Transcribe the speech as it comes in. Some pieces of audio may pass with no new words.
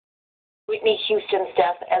Whitney Houston's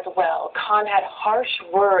death as well. Khan had harsh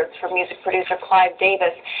words for music producer Clive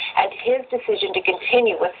Davis and his decision to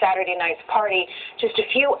continue with Saturday night's party just a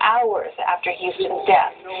few hours after Houston's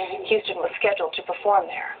death. Houston was scheduled to perform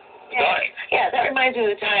there. Yeah, that reminds me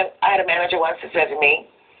of the time I had a manager once that said to me,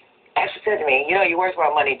 you know, your words were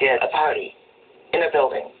on money did a party in a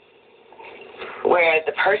building where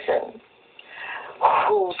the person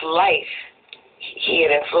whose life he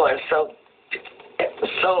had influenced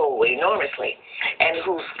so enormously and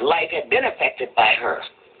whose life had been affected by her.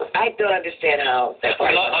 I don't understand how that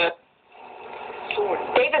works.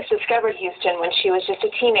 Davis discovered Houston when she was just a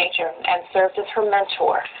teenager and served as her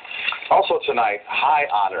mentor. Also tonight, high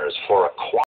honors for a